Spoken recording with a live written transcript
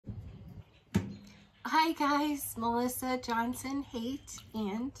Hi guys, Melissa Johnson Haight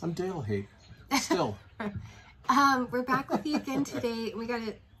and I'm Dale Haight. Still. we're back with you again today. We got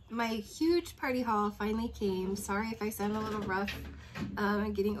my huge party haul finally came. Sorry if I sound a little rough.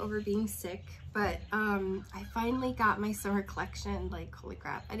 I'm getting over being sick, but I finally got my summer collection. Like, holy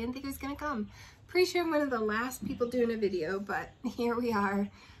crap, I didn't think it was gonna come. Pretty sure I'm one of the last people doing a video, but here we are.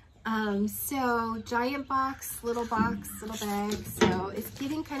 So giant box, little bag. So it's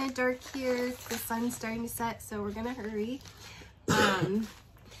getting kind of dark here. The sun's starting to set, so we're gonna hurry.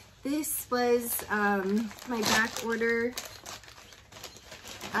 This was my back order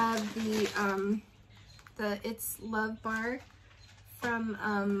of the It's Love bar from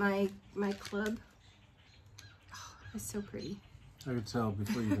my club. Oh, it's so pretty. I could tell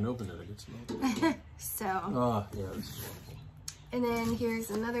before you even open it, I could smell it. So. Oh, yeah, this is wonderful. And then here's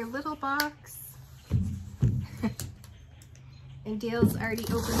another little box. And Dale's already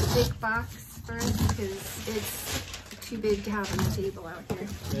opened the big box for us because it's too big to have on the table out here.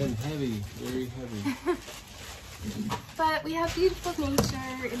 And heavy, very heavy. But we have beautiful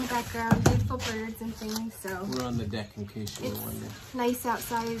nature in the background, beautiful birds and things, so. We're on the deck in case you were wondering. Nice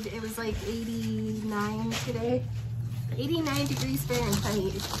outside. It was like 89 today. 89 degrees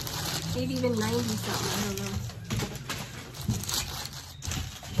Fahrenheit. Maybe even 90 something, I don't know.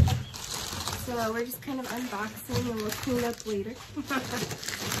 So we're just kind of unboxing and we'll clean up later. Or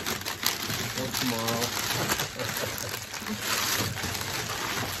tomorrow.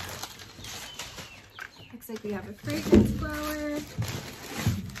 Looks like we have a fragrance flower.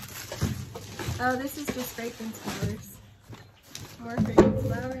 Oh, this is just fragrance flowers. More fragrance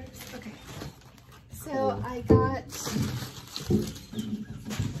flowers. Okay. So I got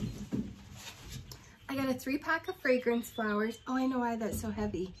a 3-pack of fragrance flowers. Oh, I know why that's so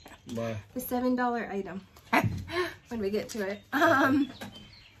heavy. Bye. The $7 item when we get to it.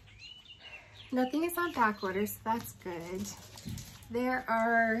 Nothing is on back order, so that's good. There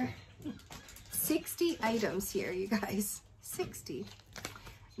are 60 items here, you guys. 60.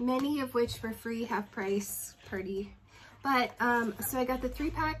 Many of which were free, half price party. But, so I got the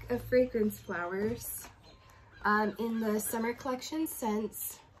 3-pack of fragrance flowers in the summer collection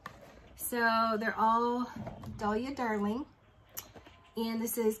scents. So they're all Dahlia Darling. And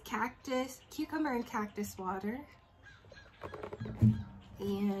this is cactus, cucumber and cactus water.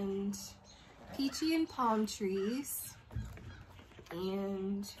 And peachy and palm trees.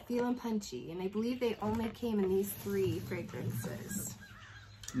 And feeling punchy. And I believe they only came in these 3 fragrances.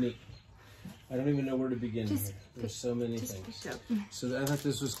 Neat. I don't even know where to begin here. There's so many things. So I thought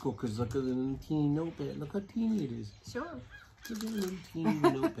this was cool because look at the little teeny notepad. Look how teeny it is. Sure. Look at the little teeny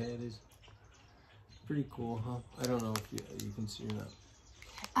notepad is. Pretty cool, huh? I don't know if you can see or not.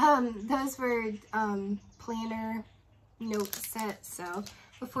 Those were planner note sets. So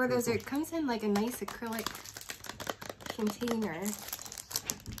before those, it comes in like a nice acrylic container.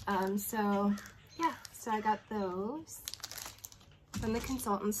 So yeah, so I got those from the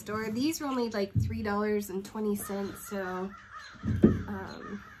consultant store. These were only like $3.20. So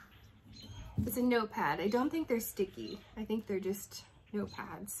it's a notepad. I don't think they're sticky. I think they're just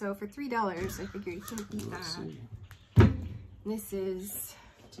notepads. So for $3, I figured you can't beat that. This is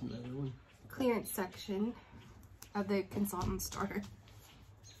another one. Clearance section of the consultant store.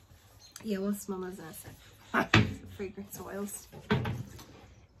 Yeah, we'll smell those in a sec. Fragrance oils.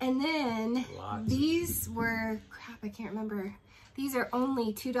 And then these were, crap, I can't remember. These are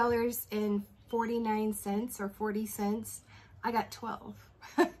only $2.49 or 40 cents. I got 12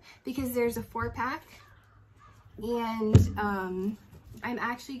 because there's a 4-pack. And I'm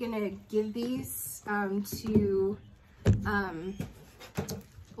actually gonna give these to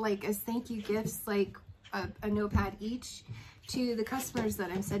like as thank you gifts, like a notepad each to the customers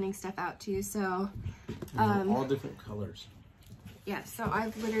that I'm sending stuff out to. So all different colors. Yeah, so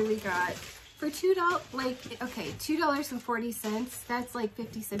I've literally got for $2, like, okay, $2.40, that's like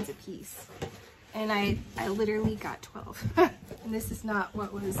 50 cents a piece. And I literally got 12. And this is not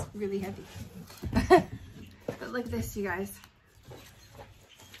what was really heavy. But look at this, you guys.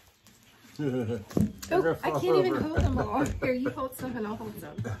 Oh, I can't even hold them all. Here, you hold some and I'll hold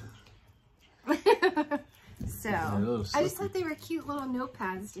some. So, I just thought they were cute little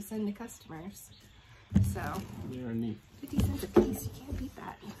notepads to send to customers. So, they are neat. 50 cents a piece, you can't beat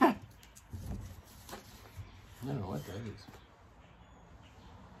that. I don't know what that is.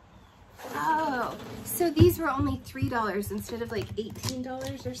 Oh, so these were only $3 instead of like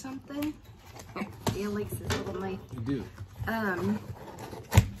 $18 or something. Dale likes his little knife. You do.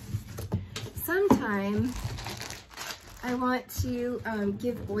 Sometime I want to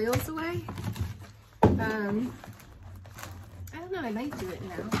give oils away. I don't know, I might do it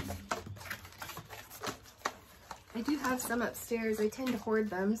now. I do have some upstairs. I tend to hoard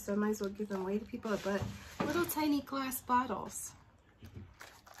them, so I might as well give them away to people. But little tiny glass bottles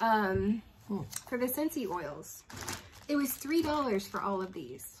for the Scentsy oils. It was $3 for all of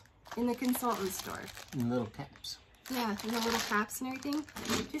these in the consultant store. And little caps. Yeah, and the little caps and everything.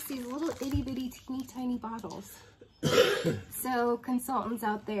 Just these little itty bitty teeny tiny bottles. So consultants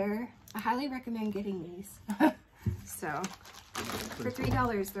out there, I highly recommend getting these. So for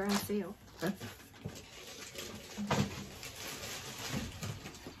 $3 they're on sale. Okay.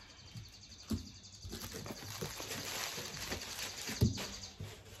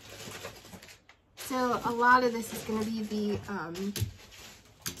 So a lot of this is going to be the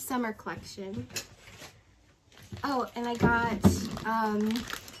summer collection. Oh, and I got,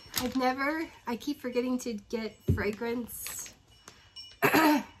 I keep forgetting to get fragrance,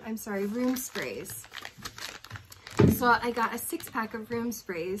 I'm sorry, room sprays. So I got a 6-pack of room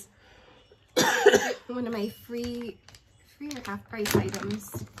sprays, one of my free or half price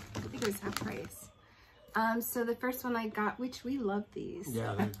items. I think it was half price. So the first one I got, which we love these.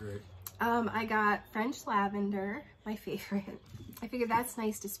 Yeah, they're great. I got French lavender, my favorite. I figured that's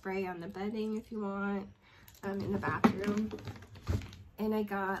nice to spray on the bedding if you want, in the bathroom. And I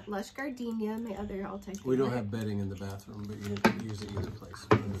got Lush Gardenia, my other all-time favorite. We don't have bedding in the bathroom, but you can use it either place.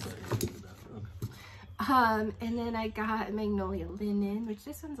 In the bedding in the bathroom. Okay. And then I got Magnolia Linen, which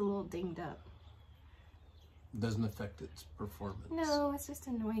this one's a little dinged up. Doesn't affect its performance. No, it's just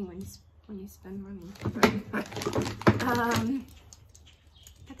annoying when you spend money.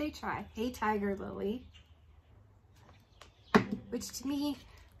 But they try. Hey Tiger Lily, which to me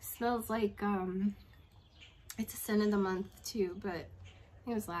smells like it's a scent of the month too, but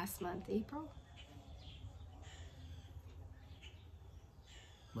it was last month, April.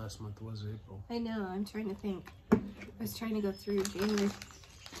 Last month was April. I know, I'm trying to think. I was trying to go through January.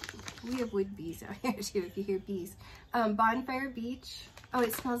 We have wood bees out here too, if you hear bees. Bonfire Beach. Oh,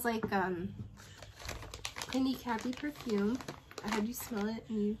 it smells like Clinique Happy perfume. I had you smell it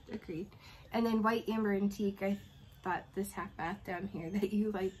and you agreed. And then White Amber Antique. I thought this half bath down here that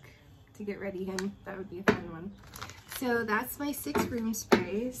you like to get ready in, that would be a fun one. So that's my 6 room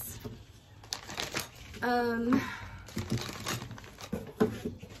sprays. I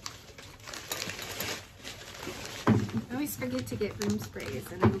always forget to get room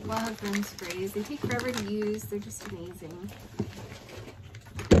sprays, and I love room sprays. They take forever to use. They're just amazing.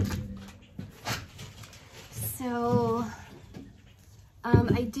 So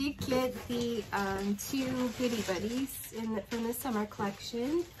I did get the 2 Goody Buddies from the summer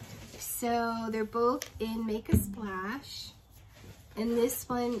collection. So they're both in Make a Splash. And this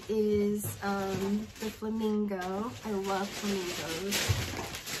one is the Flamingo. I love flamingos.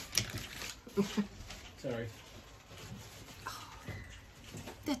 Sorry.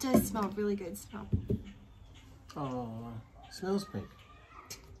 That does smell really good. Smell. Oh, smells pink.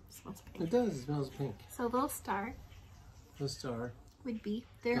 Smells pink. It does. It smells pink. So Little Star. The star. Would be.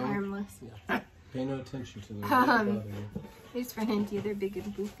 They're harmless. Yeah. Pay no attention to them. They just run into you. They're big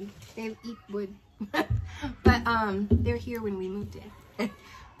and boofy. They eat wood. But they're here when we moved in.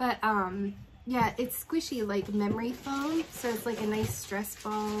 But yeah, it's squishy like memory foam. So it's like a nice stress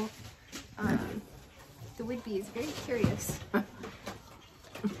ball. The would be is very curious. Well,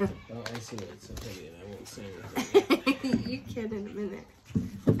 I see what it's opinion. I won't say anything. You can in a minute.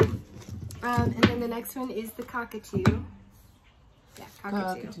 And then the next one is the Cockatoo. Yeah,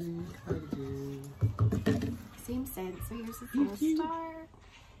 Cockatoo. Same scent. So here's this little star.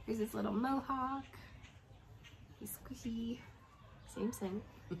 Here's this little mohawk. He's squishy. Same scent.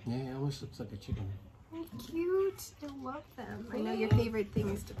 Yeah, it almost looks like a chicken. They're cute. I love them. I know your favorite thing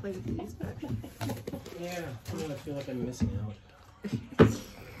is to play with these, but yeah, I feel like I'm missing out.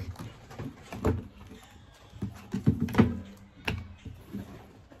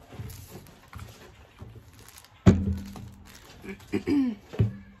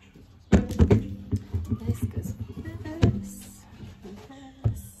 This goes with this.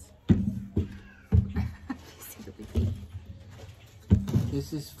 This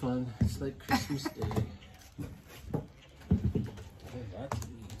is fun. It's like Christmas Day.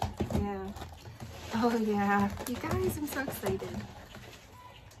 Yeah. Oh yeah. You guys, I'm so excited.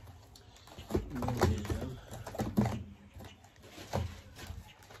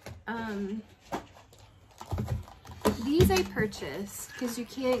 These I purchased because you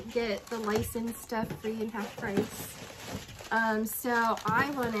can't get the licensed stuff free and half price. So I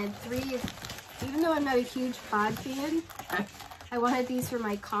wanted 3, even though I'm not a huge pod fan, I wanted these for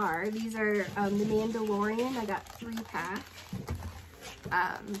my car. These are the Mandalorian. I got 3-pack.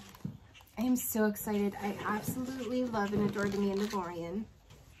 I am so excited. I absolutely love and adore the Mandalorian.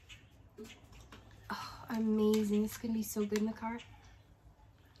 Oh, amazing. This is going to be so good in the car.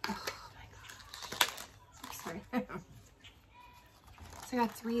 Oh my gosh. I'm sorry. So I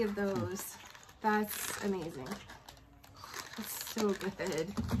got 3 of those. That's amazing. It's so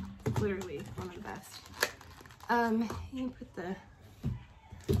good. Literally one of the best. You can put the...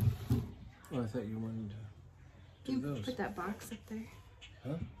 Oh, I thought you wanted to do those. Put that box up there.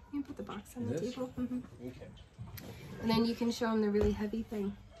 Huh? You can put the box on the table. Okay. And then you can show them the really heavy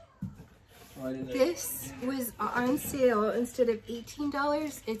thing. Oh, this was on sale. Instead of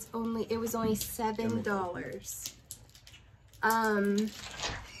 $18, it was only $7.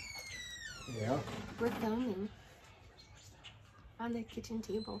 Yeah. We're filming on the kitchen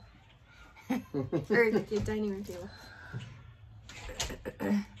table. Or the dining room table.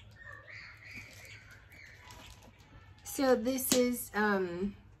 So this is a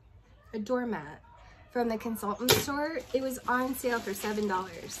doormat from the consultant store. It was on sale for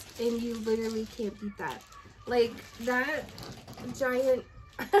 $7, and you literally can't beat that. Like that giant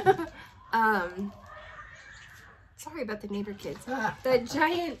sorry about the neighbor kids. That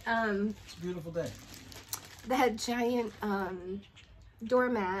giant it's a beautiful day. That giant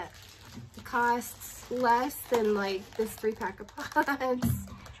doormat costs less than like this 3-pack of pods.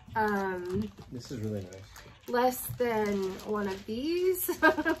 This is really nice. Less than one of these.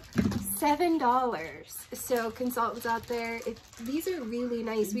 $7. So consultants out there, these are really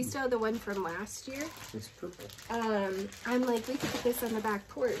nice. We still have the one from last year. It's purple. I'm like, we could put this on the back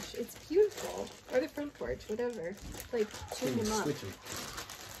porch. It's beautiful. Or the front porch, whatever. Like, turn them up.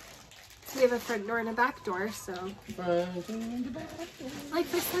 So we have a front door and a back door, so. Like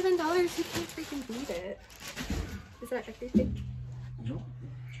for $7, you can't freaking beat it. Is that everything? Nope.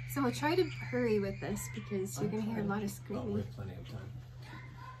 So we'll try to hurry with this because you're going to hear a lot of screaming. Oh, we have plenty of time.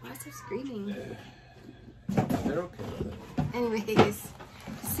 Lots of screaming. They're okay with it. Anyways,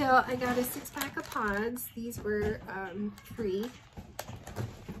 so I got a 6-pack of pods. These were free.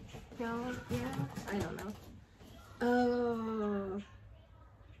 No, yeah, I don't know. Oh.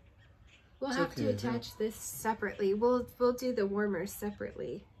 We'll have to attach this separately. We'll do the warmers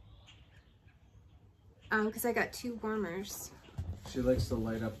separately. Because I got 2 warmers. She likes to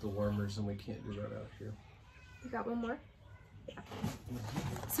light up the warmers, and we can't do that out here. You got one more? Yeah.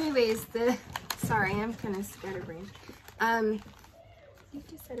 So anyways, sorry, I'm kind of scatterbrained. You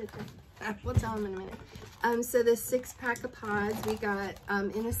just said it there. We'll tell them in a minute. So the 6-pack of pods we got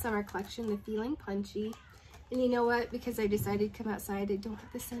in the summer collection, the Feeling Punchy. And you know what? Because I decided to come outside, I don't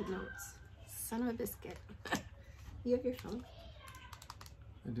have the scent notes. Son of a biscuit. You have your phone?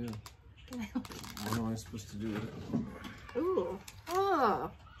 I do. Can I help you? What am I supposed to do with it? Ooh. Oh.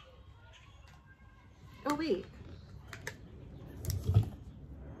 Oh, wait.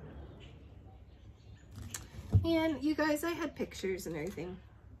 And you guys, I had pictures and everything.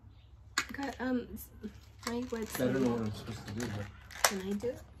 Got, my website. I don't know what I'm supposed to do here. Can I do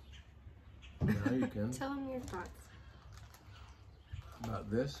it? Now you can. Tell them your thoughts. About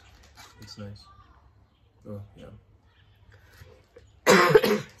this? It's nice. Oh, yeah.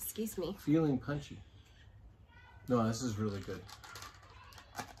 Excuse me. Feeling Punchy. No, this is really good.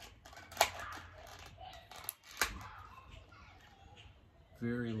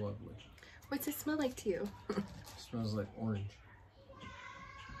 Very lovely. What's it smell like to you? It smells like orange.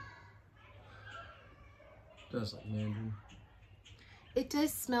 It does, like mandarin. It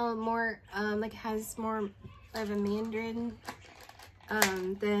does smell more, like it has more of a mandarin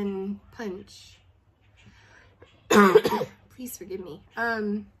than punch. Please forgive me.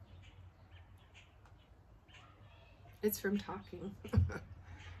 It's from talking.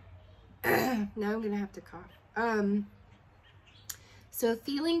 Now I'm gonna have to cough. So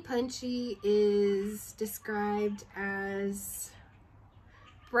Feeling Punchy is described as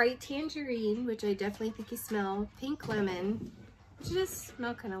bright tangerine, which I definitely think you smell, pink lemon, which does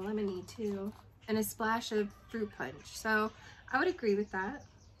smell kind of lemony too, and a splash of fruit punch. So I would agree with that.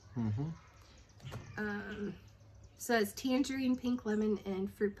 Mm-hmm. So it's tangerine, pink lemon,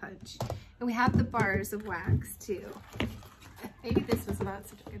 and fruit punch. And we have the bars of wax too. Maybe this was not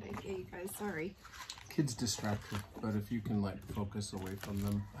such a good idea, you guys, sorry. Kids distract you, but if you can like focus away from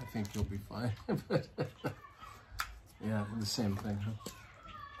them, I think you'll be fine. Yeah, the same thing,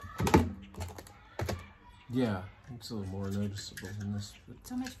 huh? Yeah, it's a little more noticeable than this. But...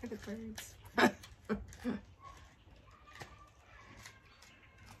 So much for the birds.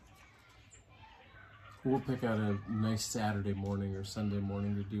 We'll pick out a nice Saturday morning or Sunday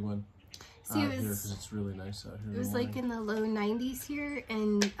morning to do one out here because it's really nice out here. It was like in the low 90s here,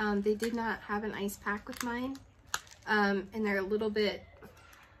 and they did not have an ice pack with mine, and they're a little bit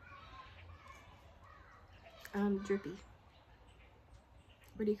drippy.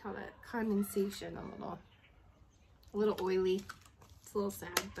 what do you call that? Condensation a little oily. It's a little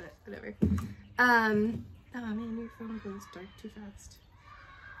sad, but whatever. Oh man, your phone goes dark too fast.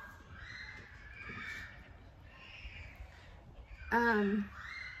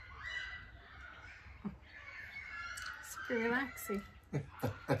 Super relaxing.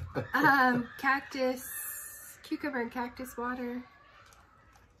 Cactus, cucumber and cactus water.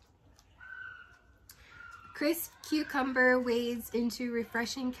 Crisp cucumber wades into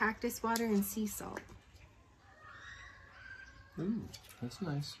refreshing cactus water and sea salt. Ooh, that's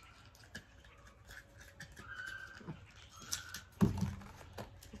nice.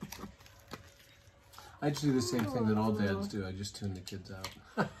 I just do the same thing that all dads do. I just tune the kids out.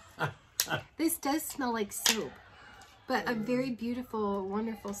 This does smell like soap, but a very beautiful,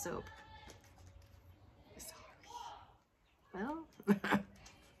 wonderful soap. Well,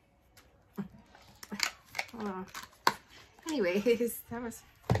 oh. Anyways, that was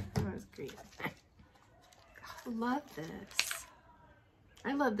great. Love this.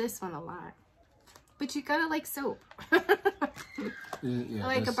 I love this one a lot. But you gotta like soap. Yeah,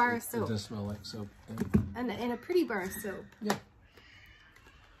 like a bar of soap. It does smell like soap. Yeah. And a pretty bar of soap. Yeah.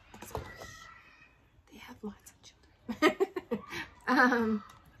 Sorry. They have lots of children.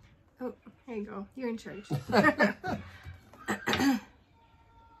 Oh, there you go. You're in charge.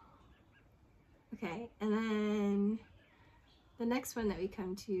 Okay, and then the next one that we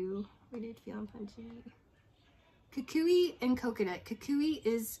come to, we did Feeling Punchy. Kukui and coconut. Kukui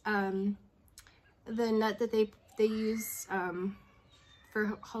is the nut that they use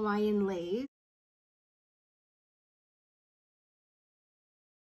for Hawaiian leis.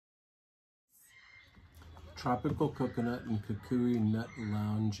 Tropical coconut and kukui nut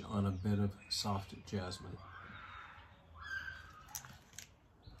lounge on a bed of soft jasmine.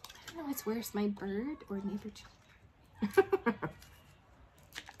 I don't know what's worse, my bird or neighbor children.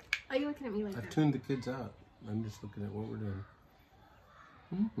 Are you looking at me like that? I've tuned the kids out. I'm just looking at what we're doing.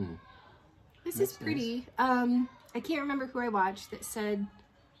 Mm-hmm. This is pretty. Nice. I can't remember who I watched that said,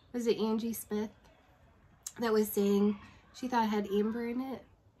 was it Angie Smith, that was saying she thought it had amber in it.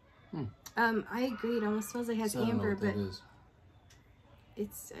 I agree. It almost smells like it has amber, but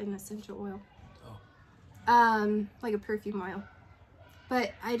it's an essential oil. Oh. Like a perfume oil.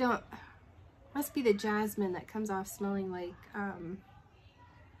 But I don't, must be the jasmine that comes off smelling like,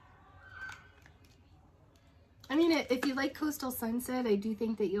 I mean, if you like Coastal Sunset, I do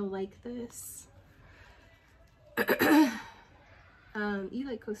think that you'll like this. You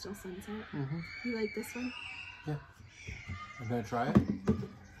like Coastal Sunset? Mm-hmm. You like this one? Yeah. I'm gonna try it.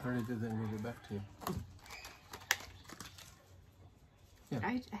 I already did that and we'll get back to you. Yeah.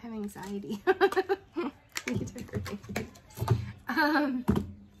 I have anxiety.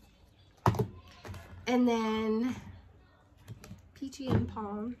 And then Peachy and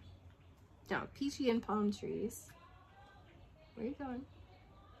Palm. No, Peachy and Palm Trees. Where are you going?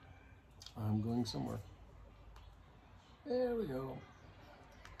 I'm going somewhere. There we go.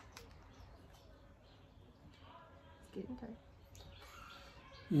 It's getting tight.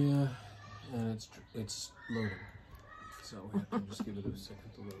 Yeah, and it's loading. So we have to just give it a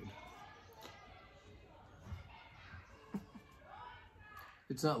second to load.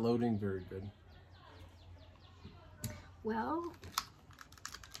 It's not loading very good. Well,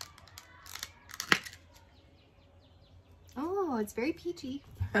 oh, it's very peachy.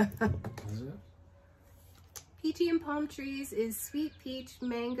 Is it? Peachy and Palm Trees is sweet peach,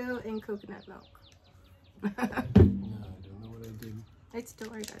 mango, and coconut milk. No, I don't know what I did. I still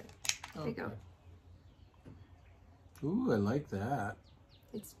ordered it. There you go. Ooh, I like that.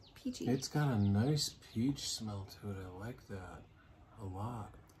 It's peachy. It's got a nice peach smell to it. I like that a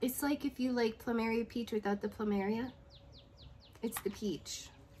lot. It's like if you like Plumeria peach without the plumeria. It's the peach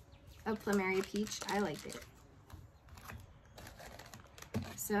of Plumeria peach. I liked it.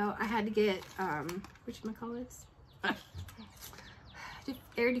 So I had to get, whatchamacallits? Fan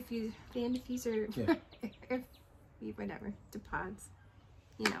diffuser, yeah. Whatever, the pods.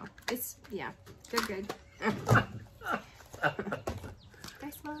 You know, it's, yeah, they're good. Did I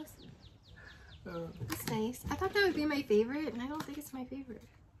smell this? It's nice. I thought that would be my favorite, and I don't think it's my favorite.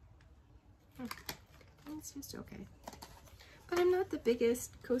 It's just okay. But I'm not the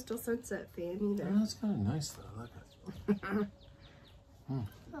biggest Coastal Sunset fan either. Oh, that's kind of nice though. I like it. Oh,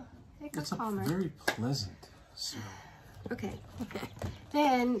 it's a very pleasant smell. Okay.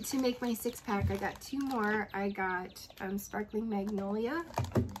 Then to make my 6-pack, I got 2 more. I got Sparkling Magnolia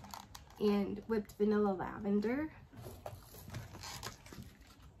and Whipped Vanilla Lavender.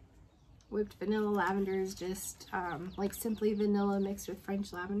 Whipped Vanilla Lavender is just like simply vanilla mixed with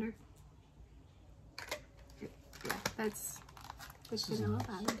French lavender. Yeah, that's with vanilla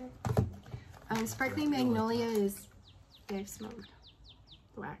lavender. Sparkling Magnolia is, I've smelled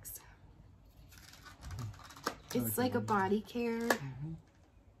the wax. It's like a body care.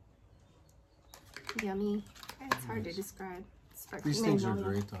 Yummy. It's hard to describe. Sparkling These things Magnolia.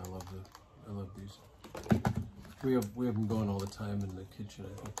 are great. I love these. We have them going all the time in the kitchen.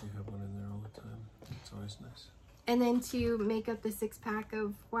 I think we have one in there all the time. It's always nice. And then to make up the 6-pack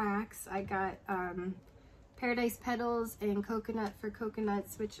of wax, I got Paradise Petals and Coconut for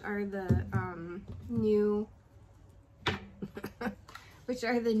Coconuts, which are the new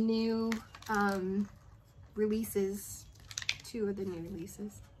releases. 2 of the new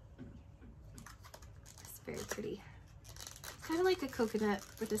releases. It's very pretty. Kind of like a coconut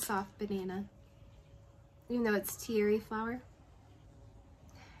with a soft banana, even though it's tiare flower.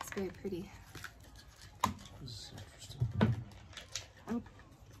 It's very pretty. This is interesting.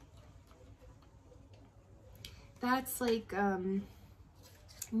 That's like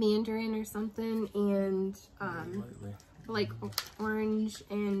mandarin or something, and like orange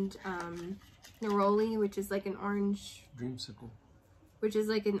and neroli, which is like an orange dreamsicle, which is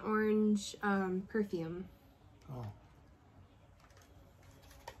like an orange perfume. Oh,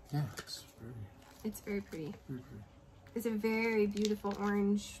 yeah, it's very pretty. Very pretty. It's a very beautiful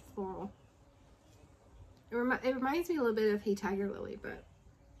orange floral. It reminds me a little bit of Hey Tiger Lily, but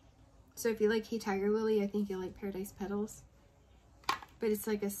so if you like Hey Tiger Lily, I think you'll like Paradise Petals. But it's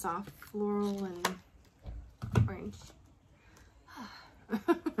like a soft floral and orange.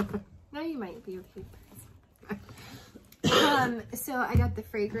 Now you might be okay. So I got the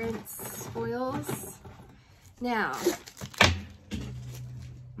fragrance oils. Now,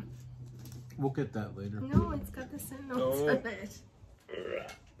 we'll get that later. No, it's got the scent notes on it.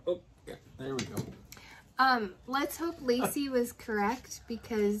 Oh, yeah, there we go. Let's hope Lacey was correct,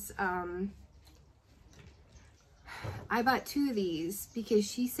 because I bought 2 of these because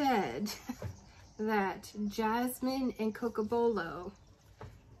she said that jasmine and cocobolo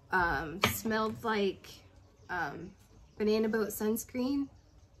smelled like banana boat sunscreen,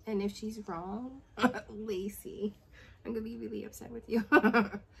 and if she's wrong, Lacey, I'm gonna be really upset with you.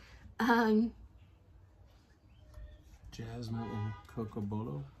 Jasmine and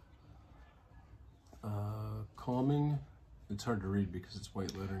cocobolo. Calming. It's hard to read because it's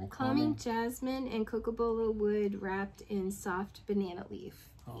white lettering. Calming jasmine and cocobolo wood wrapped in soft banana leaf.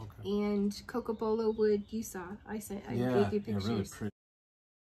 Oh, okay. And cocobolo wood, you saw. I gave you pictures. Yeah, really pretty.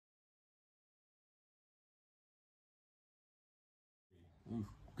 Ooh,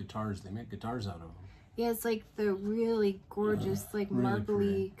 guitars. They make guitars out of them. Yeah, it's like the really gorgeous, like really marbly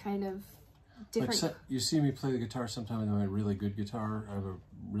pretty. Kind of different. Like, you see me play the guitar sometimes with my really good guitar. I have a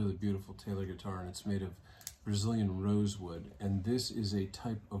really beautiful Taylor guitar, and it's made of Brazilian rosewood, and this is a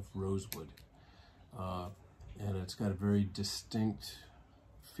type of rosewood, and it's got a very distinct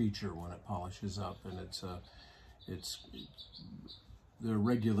feature when it polishes up, and there are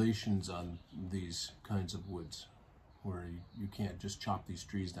regulations on these kinds of woods where you can't just chop these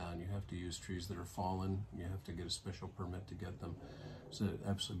trees down. You have to use trees that are fallen. You have to get a special permit to get them. So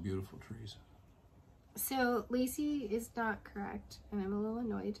absolutely beautiful trees. So Lacey is not correct, and I'm a little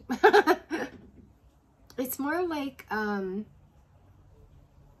annoyed. It's more like a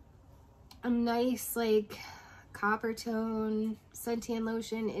nice like copper tone suntan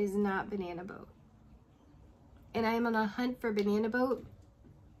lotion is not banana boat. And I am on a hunt for banana boat.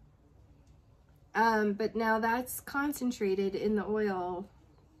 But now that's concentrated in the oil.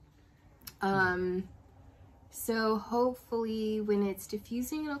 So hopefully when it's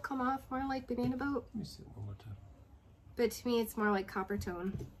diffusing, it'll come off more like banana boat. Let me see it one more time. But to me, it's more like copper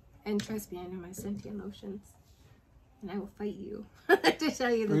tone. And trust me, I know my Scentsy lotions. And I will fight you to tell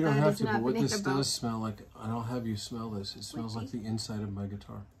you that you don't that have is to, not but what banana this boat. does smell like, and I'll have you smell this, it smells like the inside of my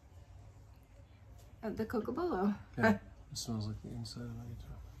guitar. The cocobolo. Yeah, it smells like the inside of my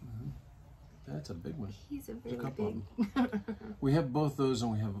guitar. That's a big one. He's a very big. big. We have both those,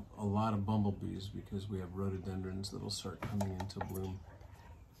 and we have a lot of bumblebees because we have rhododendrons that'll start coming into bloom.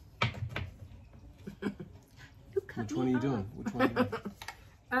 Which one are you doing? Which one are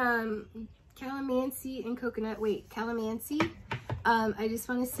you doing? Calamansi and coconut. Wait, calamansi. I just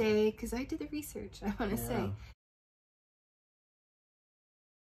want to say, because I did the research, I want to say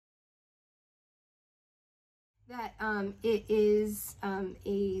that it is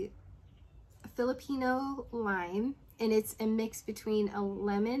a Filipino lime, and it's a mix between a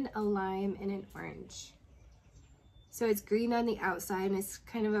lemon, a lime, and an orange. So it's green on the outside, and it's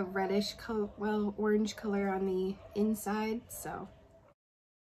kind of a reddish color, well, orange color on the inside. So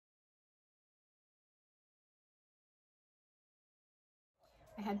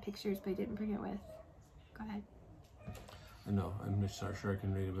I had pictures, but I didn't bring it with. Go ahead. No, I'm not sure I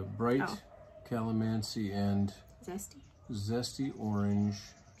can read it, but bright calamansi and zesty orange.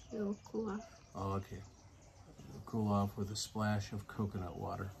 It'll cool off. Oh, okay. It'll cool off with a splash of coconut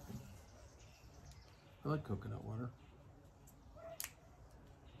water. I like coconut water.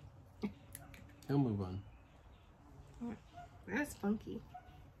 He'll move on. That's funky.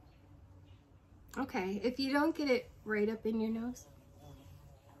 Okay, if you don't get it right up in your nose,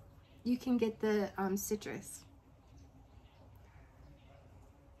 you can get the citrus.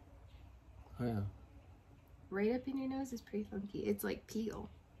 Oh, yeah. Right up in your nose is pretty funky. It's like peel.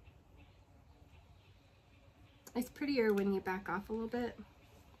 It's prettier when you back off a little bit.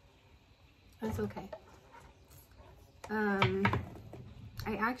 That's okay.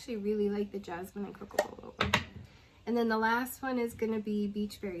 I actually really like the jasmine and cocoa one. And then the last one is going to be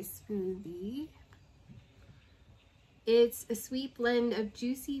Beachberry Smoothie. It's a sweet blend of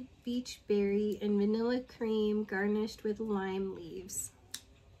juicy beach berry and vanilla cream garnished with lime leaves.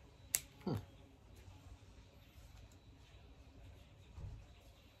 Huh.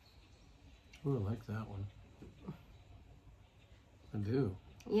 Oh, I like that one. I do.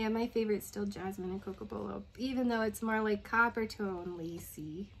 Yeah, my favorite's still jasmine and cocobolo, even though it's more like copper tone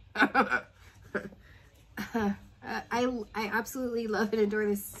lacy. I absolutely love and adore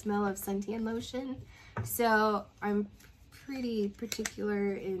the smell of suntan lotion, so I'm pretty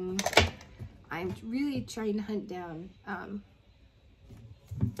particular in, I'm really trying to hunt down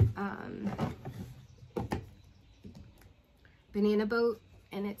banana boat,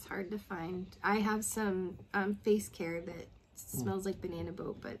 and it's hard to find. I have some face care that smells like banana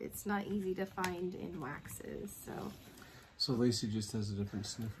boat, but it's not easy to find in waxes. So Lacey just has a different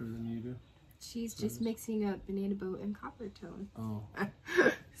sniffer than you do? She's just mixing up banana boat and copper tone. Oh.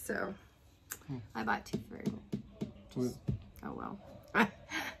 So I bought 2 for her. Oh well.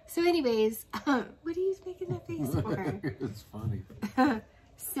 So anyways, what are you making that face for? It's funny.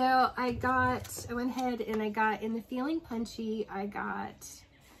 So I went ahead and I got, in the Feeling Punchy, I got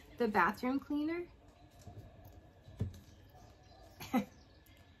the bathroom cleaner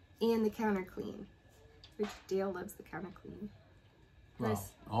and the counter clean, which Dale loves the counter clean. Wow,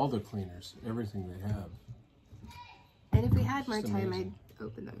 all the cleaners, everything they have. And if we had more time, I'd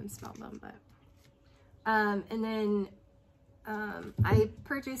open them and smell them, but and then I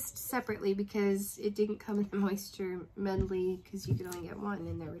purchased separately because it didn't come in the moisture medley, because you could only get one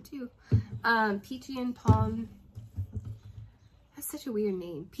and there were 2. Peachy and Palm, that's such a weird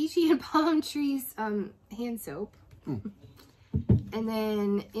name. Peachy and Palm Trees hand soap. And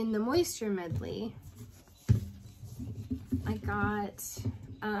then in the moisture medley, I got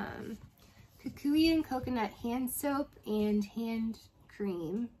Kukui and Coconut hand soap and hand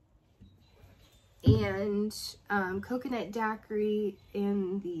cream, and coconut daiquiri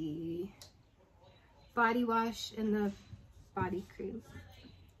in the body wash and the body cream.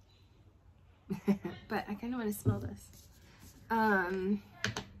 But I kind of want to smell this.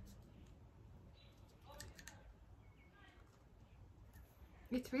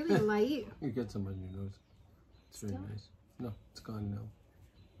 It's really light. You get some on your nose. It's very nice. No, it's gone now.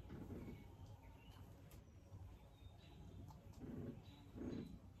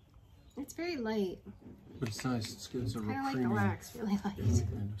 It's very light. But it's nice. It's good. It's a real I like creamy, the wax, really light.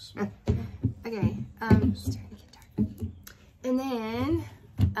 kind of smell. Okay, it's starting to get dark. And then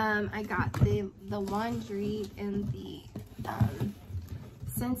I got the laundry in the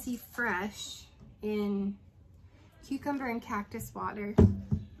Scentsy Fresh in cucumber and cactus water.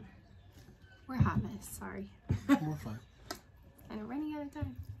 We're hot mess, sorry. More fun. And I'm running out of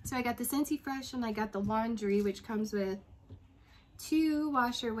time. So I got the Scentsy Fresh and I got the laundry, which comes with 2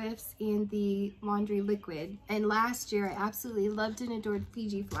 washer whiffs and the laundry liquid. And last year I absolutely loved and adored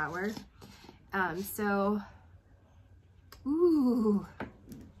Fiji flower. Ooh,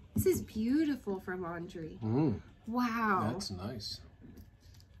 this is beautiful for laundry. Wow. That's nice.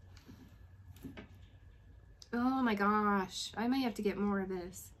 Oh my gosh, I might have to get more of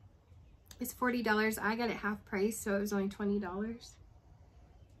this. It's $40. I got it half price, so it was only $20.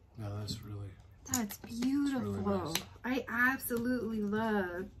 No, that's beautiful. really nice. I absolutely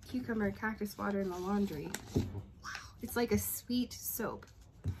love cucumber cactus water in the laundry. Wow, it's like a sweet soap.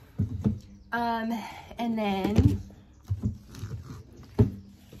 And then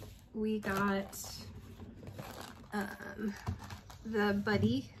we got the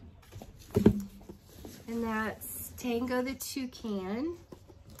Buddy, and that's Tango the Toucan.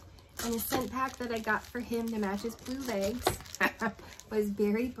 And the scent pack that I got for him to match his blue legs was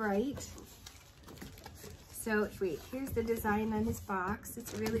Berry Bright. So wait, here's the design on his box.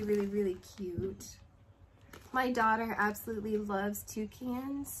 It's really, really, really cute. My daughter absolutely loves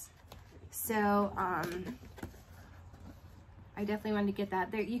toucans. So I definitely wanted to get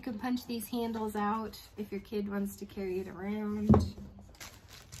that. There, you can punch these handles out if your kid wants to carry it around.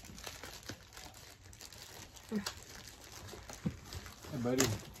 Hey buddy,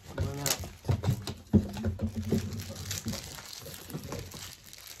 come on out.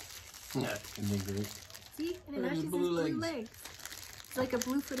 Yeah, isn't that great? See? And it matches his blue legs. It's like a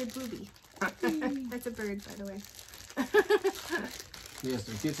blue-footed booby. That's a bird, by the way. Yes,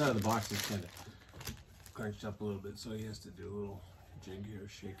 when he gets out of the box, he's kind of crunched up a little bit, so he has to do a little jig here,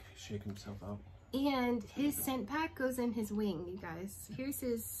 shake himself out. And his scent pack goes in his wing, you guys. Here's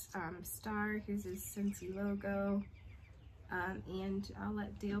his star, here's his Scentsy logo. And I'll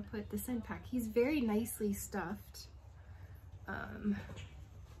let Dale put the scent pack. He's very nicely stuffed.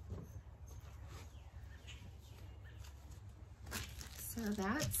 So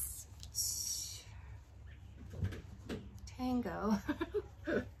that's Tango.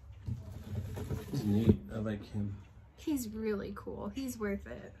 He's neat. I like him. He's really cool. He's worth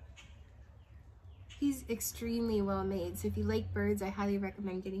it. He's extremely well made. So if you like birds, I highly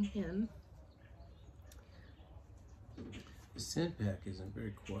recommend getting him. The scent pack isn't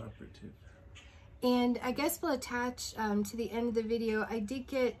very cooperative. And I guess we'll attach to the end of the video. I did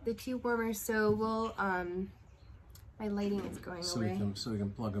get the 2 warmers, so we'll my lighting is going away. So we can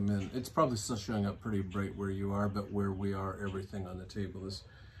plug them in. It's probably still showing up pretty bright where you are, but where we are, everything on the table is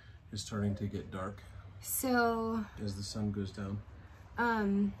starting to get dark. So as the sun goes down.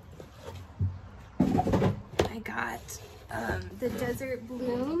 I got the Desert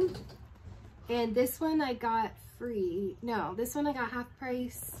Bloom, and this one I got free. No, this one I got half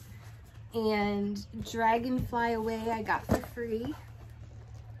price, and Dragonfly Away I got for free.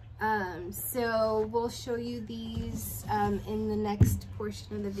 So we'll show you these in the next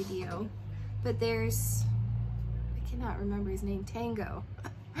portion of the video. But there's, I cannot remember his name, Tango.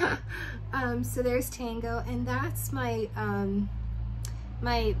 So there's Tango, and that's my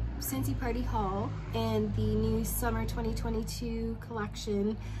my Scentsy Party haul and the new summer 2022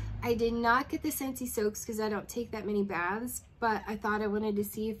 collection. I did not get the Scentsy soaks because I don't take that many baths, but I thought I wanted to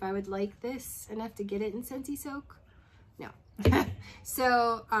see if I would like this enough to get it in Scentsy soak. No.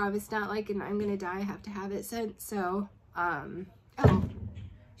 So it's not like an I'm gonna die, I have to have it sent. So oh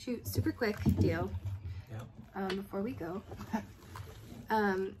shoot, super quick deal. Yep. Before we go,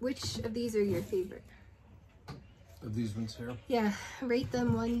 which of these are your favorite? Of these ones here? Yeah, rate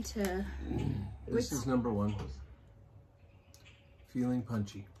them 1 to... This is number 1. Feeling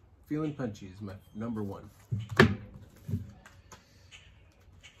Punchy. Feeling Punchy is my number 1.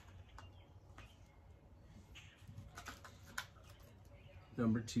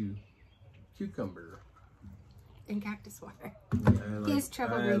 Number 2, Cucumber. And Cactus Water. Yeah, he has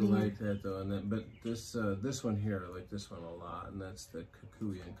trouble reading. I like that though, and but this this one here, I like this one a lot, and that's the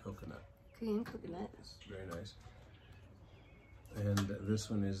Kukui and Coconut. Kukui and Coconut. It's very nice. And this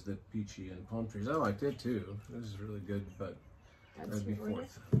one is the Peachy and Palm Trees. I liked it too. This is really good, but that'd be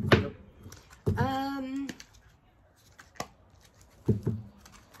 4th. Yep.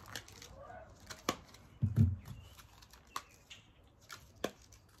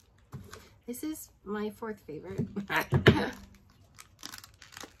 This is my 4th favorite.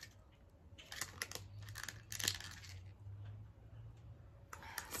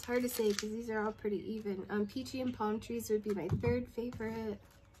 It's hard to say because these are all pretty even. Peachy and Palm Trees would be my 3rd favorite.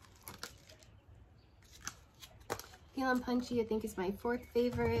 Feelin' Punchy I think is my 4th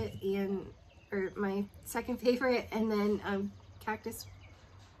favorite, or my 2nd favorite, and then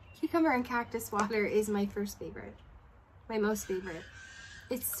Cucumber and Cactus Water is my 1st favorite. My most favorite.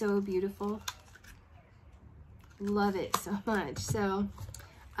 It's so beautiful. Love it so much. So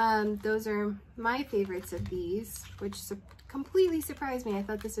those are my favorites of these, which completely surprised me. I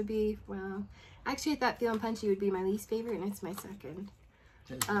thought this would be, well, actually I thought Feelin' Punchy would be my least favorite, and it's my 2nd.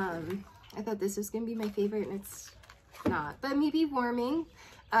 I thought this was gonna be my favorite, and it's not. But maybe Warming,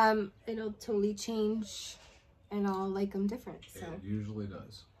 it'll totally change, and I'll like them different. So it usually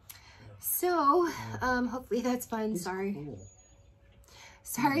does. Yeah. So hopefully that's fun. He's sorry. Cool.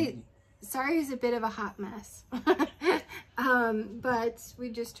 Sorry is a bit of a hot mess. But we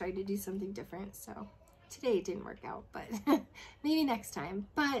just tried to do something different, so today it didn't work out, but maybe next time.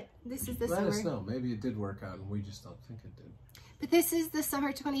 But this is the summer. Let us know. Maybe it did work out and we just don't think it did. But this is the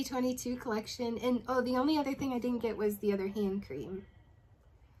summer 2022 collection, and oh, the only other thing I didn't get was the other hand cream.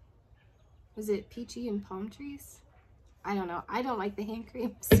 Was it Peachy and Palm Trees? I don't know. I don't like the hand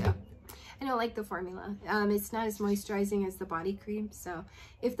cream, so I don't like the formula. It's not as moisturizing as the body cream, so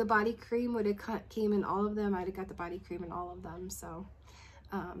if the body cream would have came in all of them, I'd have got the body cream in all of them. So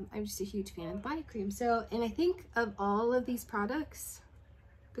I'm just a huge fan of the body cream. So, and I think of all of these products,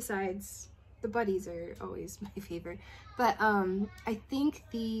 besides The buddies are always my favorite. But I think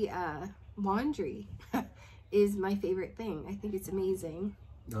the laundry is my favorite thing. I think it's amazing.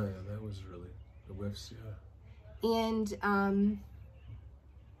 Oh yeah, that was really, the whiffs, yeah. And I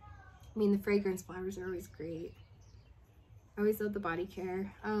mean, the fragrance flowers are always great. I always love the body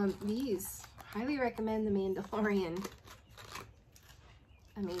care. These, highly recommend the Mandalorian.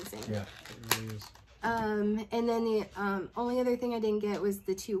 Amazing. Yeah, it really is. And then the only other thing I didn't get was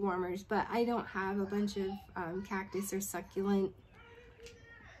the 2 warmers, but I don't have a bunch of cactus or succulent.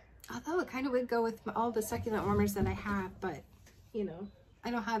 Although it kind of would go with all the succulent warmers that I have, but you know,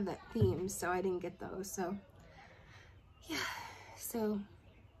 I don't have that theme, so I didn't get those. So yeah, so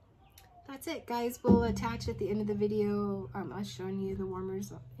that's it, guys. We'll attach at the end of the video us showing you the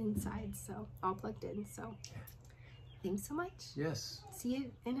warmers inside, so all plugged in. So thanks so much. Yes. See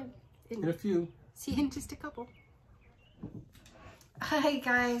you in a few. See you in just a couple. Hi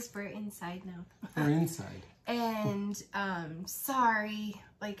guys, we're inside now. We're inside. And sorry,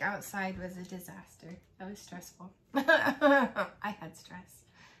 like outside was a disaster. That was stressful. I had stress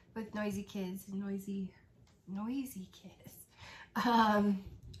with noisy kids and noisy kids.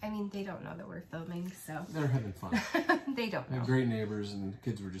 I mean, they don't know that we're filming, so. They're having fun. They don't know. They're great neighbors, and the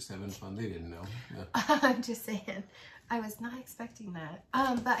kids were just having fun. They didn't know. Yeah. I'm just saying. I was not expecting that.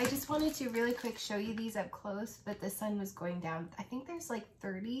 But I just wanted to really quick show you these up close, but the sun was going down. I think there's like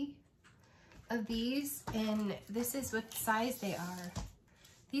 30 of these, and this is what size they are.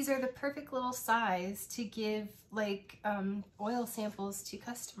 These are the perfect little size to give like oil samples to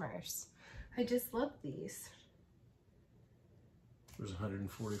customers. I just love these. There's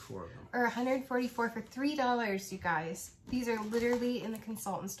 144 of them. Or 144 for $3, you guys. These are literally in the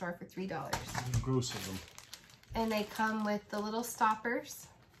consultant store for $3. Gross of them. And they come with the little stoppers.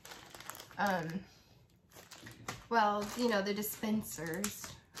 Well, you know, the dispensers,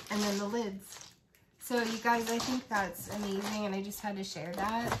 and then the lids. So you guys, I think that's amazing, and I just had to share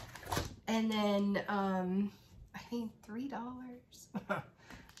that. And then, I think $3.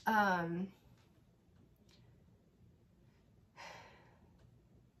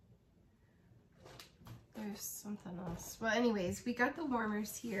 There's something else. Well, anyways, we got the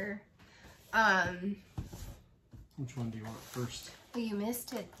warmers here. Which one do you want first? Well, you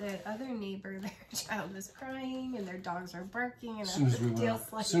missed it. The other neighbor, their child was crying, and their dogs are barking. And as soon as we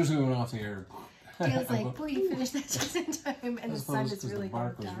went off the air, Dale's like, "Boy, you finished that just in time." And the sun is really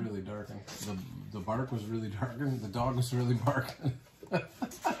dark. The bark was really darkened. The bark was really darkened. The dog was really barking.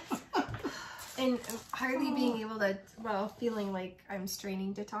 And hardly being able to, well, feeling like I'm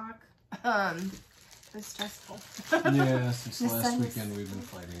straining to talk. It was stressful. Yeah, since last weekend we've been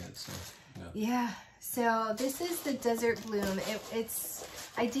fighting it. So yeah. So this is the Desert Bloom.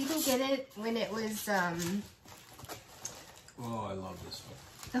 I didn't get it when it was oh, I love this one.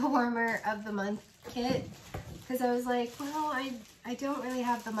 the warmer of the month kit, because I was like, well, I don't really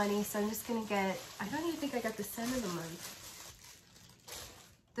have the money, so I'm just gonna get, I don't even think I got the scent of the month.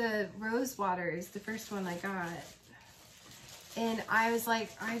 The Rose Water is the first one I got. And I was like,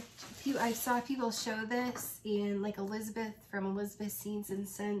 I saw people show this, and like Elizabeth from Elizabeth Scenes and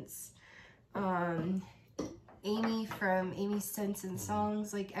Scents, Amy from Amy's Scents and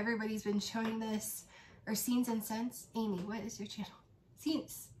Songs, like everybody's been showing this, or Scenes and Scents. Amy, what is your channel?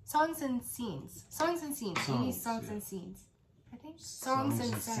 Songs and Scenes. Amy's Songs and Scenes. I think Songs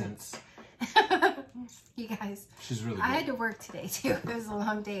and Scents. You guys, she's really good. I had to work today too. It was a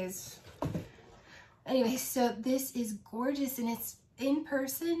long day. Anyway, so this is gorgeous, and it's in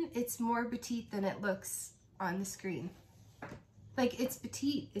person. It's more petite than it looks on the screen. Like, it's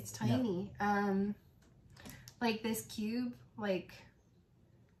petite. It's tiny. Yeah. Like this cube, like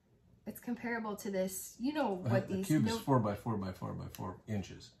it's comparable to this. You know what these? The cube is 4 by 4 by 4 by 4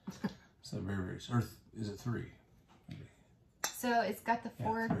 inches. So very, very. Or is it 3? Maybe. So it's got the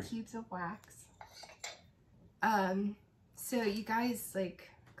 4 cubes of wax. So you guys, like,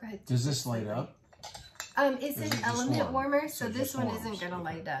 go ahead. Does this light up? It's an element warmer, so this one isn't gonna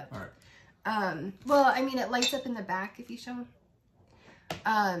light up. All right. Well, I mean, it lights up in the back if you show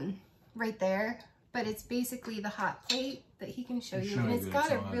them. Right there. But it's basically the hot plate that he can show you. And it's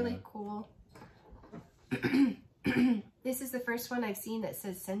got a really cool... This is the first one I've seen that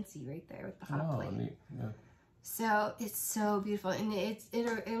says Scentsy right there with the hot plate. Neat. Yeah. So it's so beautiful. And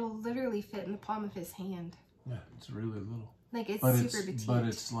it'll literally fit in the palm of his hand. Yeah, it's really little. Like, it's super petite. But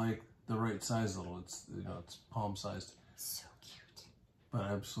it's like the right size little. It's, you know, it's palm sized. So cute. But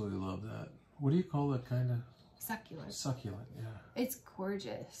I absolutely love that. What do you call that kind of? Succulent. Succulent, yeah. It's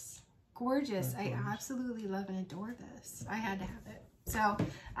gorgeous. Gorgeous. I absolutely love and adore this. I had to have it. So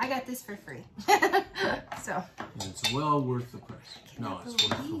I got this for free. So. And it's well worth the price. No, it's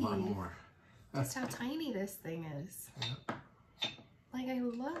worth a lot more. just how tiny this thing is. Yeah. Like, I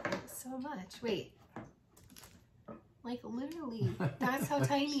love it so much. Wait. Like, literally, that's how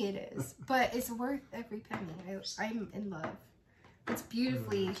tiny it is. But it's worth every penny. I'm in love. It's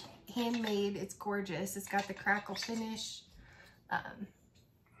beautifully handmade. It's gorgeous. It's got the crackle finish. Gorgeous.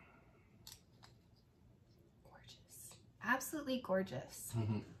 Absolutely gorgeous.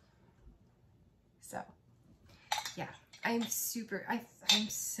 Mm-hmm. So, yeah. I'm so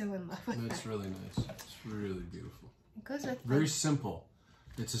in love with it. That's really nice. It's really beautiful. It goes with very simple.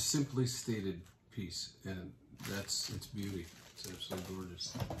 It's a simply stated piece, and it's beauty. It's absolutely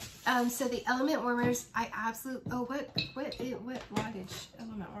gorgeous. So the element warmers, I absolutely. Oh, what wattage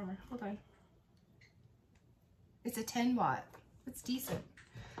element warmer? Hold on. It's a 10 watt. It's decent.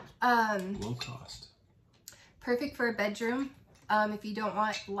 Low cost. Perfect for a bedroom. If you don't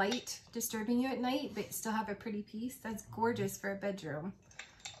want light disturbing you at night, but still have a pretty piece, that's gorgeous for a bedroom.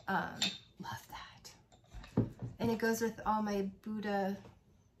 Love that. And it goes with all my Buddha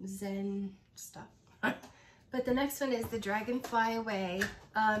Zen stuff. But the next one is the Dragonfly Away.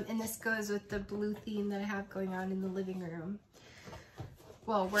 And this goes with the blue theme that I have going on in the living room.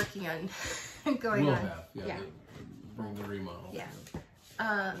 Well, working on going we'll on. Have, yeah. Bring the remodel. Yeah.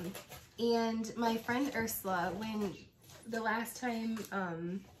 And my friend Ursula, when the last time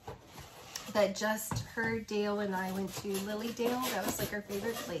that just her, Dale, and I went to Lilydale, that was like our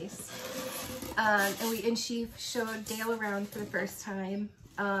favorite place. And she showed Dale around for the first time.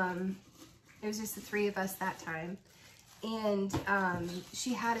 It was just the three of us that time. And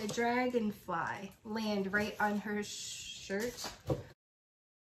she had a dragonfly land right on her shirt.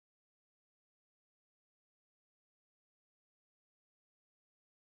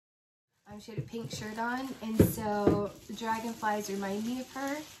 She had a pink shirt on, and so the dragonflies remind me of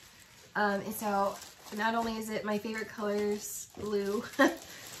her. And so not only is it my favorite colors, blue,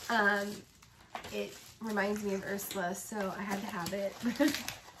 it reminds me of Ursula, so I had to have it.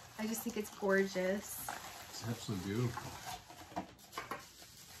 I just think it's gorgeous. It's absolutely beautiful.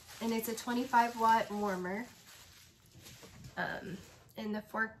 And it's a 25 watt warmer. In the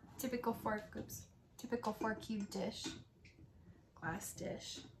typical four cube dish, glass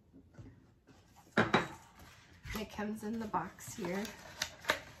dish. It comes in the box here.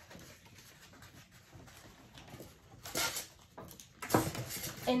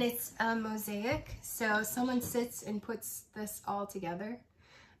 And it's a mosaic, so someone sits and puts this all together.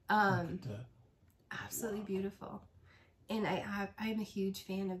 Absolutely beautiful. And I'm a huge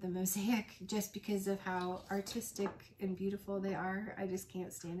fan of the mosaic just because of how artistic and beautiful they are. I just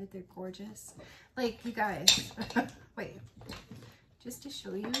can't stand it. They're gorgeous. Like, you guys, wait, just to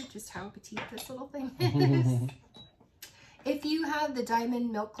show you just how petite this little thing is. If you have the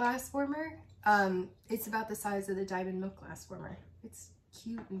diamond milk glass warmer, it's about the size of the diamond milk glass warmer. It's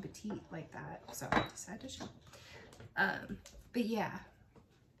cute and petite like that, so I decided to show. But yeah.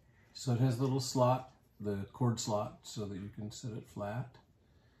 So it has a little slot, the cord slot, so that you can set it flat.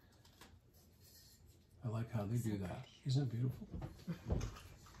 I like how they do that. Isn't it beautiful?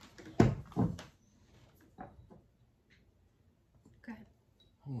 Go ahead.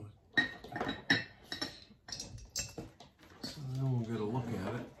 Oh. So then we'll get a look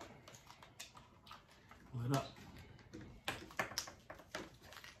at it. Lit up.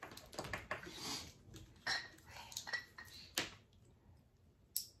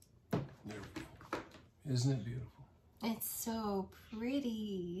 There we go. Isn't it beautiful? It's so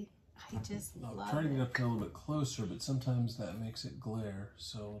pretty. I just love it. I'll try to get up here a little bit closer, but sometimes that makes it glare,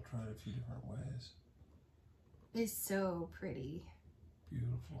 so we'll try it a few different ways. It's so pretty.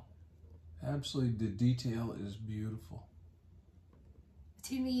 Beautiful. Absolutely, the detail is beautiful.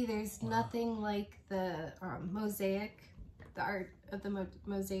 To me, there's nothing like the mosaic, the art of the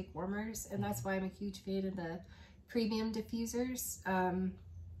mosaic warmers, and that's why I'm a huge fan of the premium diffusers,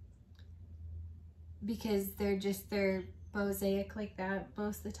 because they're mosaic like that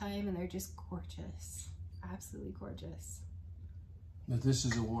most of the time, and they're just gorgeous, absolutely gorgeous. But this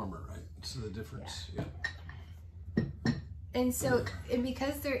is a warmer, right? So the difference, yeah. And so, and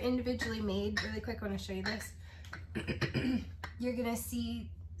because they're individually made, really quick, I want to show you this. You're gonna see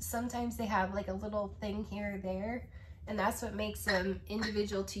sometimes they have like a little thing here or there, and that's what makes them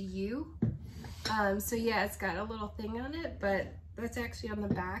individual to you. So yeah, it's got a little thing on it, but that's actually on the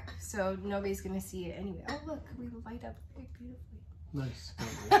back, so nobody's gonna see it anyway. Oh look, we light up very beautifully. Nice.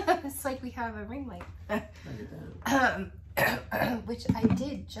 It's like we have a ring light. Look at that. Which I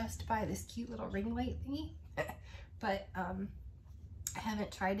did just buy this cute little ring light thingy. But I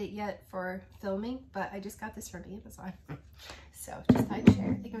haven't tried it yet for filming, but I just got this from Amazon. So just I'd share.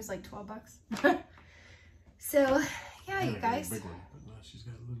 I think it was like 12 bucks. So yeah, you guys. Big one, but she's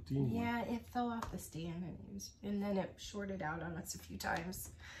got a little teeny one. Yeah, it fell off the stand and then it shorted out on us a few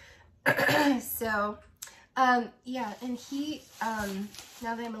times. So, yeah, and he,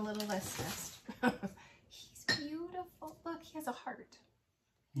 now that I'm a little less stressed, he's beautiful. Look, he has a heart.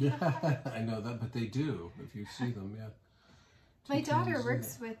 Yeah, I know that, but they do, if you see them, yeah. My daughter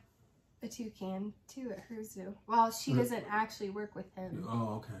works with a toucan, too, at her zoo. Well, she doesn't actually work with him.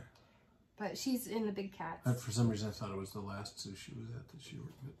 Oh, okay. But she's in the big cats. For some reason, I thought it was the last zoo she was at that she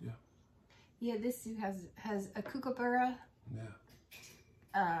worked with, yeah. Yeah, this zoo has a kookaburra.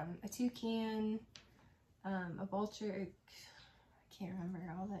 Yeah. A toucan, a vulture. I can't remember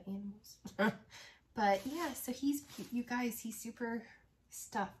all the animals. But yeah, so you guys, he's super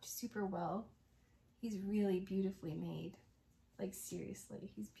stuffed, super well. He's really beautifully made. Like, seriously,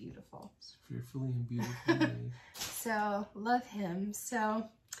 he's beautiful. It's fearfully and beautifully made. So, love him. So,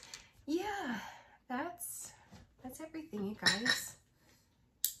 yeah, that's everything, you guys.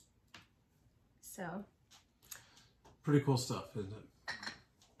 So. Pretty cool stuff, isn't it?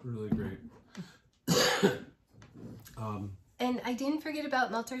 Really great. And I didn't forget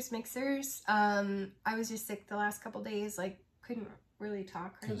about Melter's mixers. I was just sick the last couple days, like couldn't really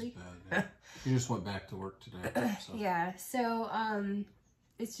talk hardly. Bad, yeah. You just went back to work today. So. Yeah, so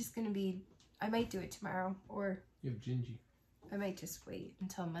it's just gonna be, I might do it tomorrow, or you have Gingy. I might just wait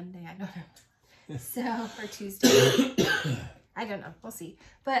until Monday, I don't know. So, or Tuesday. I don't know, we'll see.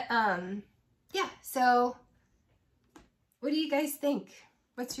 But yeah, so what do you guys think?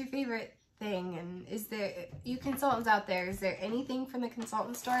 What's your favorite thing? And is there, you consultants out there, is there anything from the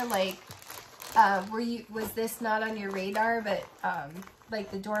consultant store, like was this not on your radar, but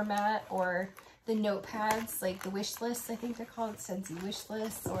like the doormat or the notepads, like the wish lists, I think they're called, Scentsy wish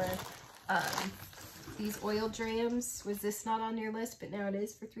lists, or these oil drams? Was this not on your list, but now it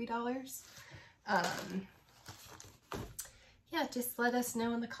is for $3? Yeah, just let us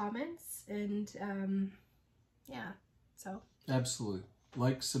know in the comments, and yeah, so. Absolutely.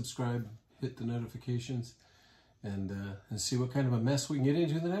 Like, subscribe, hit the notifications, and see what kind of a mess we can get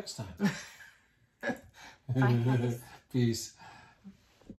into the next time. Bye, guys. Peace.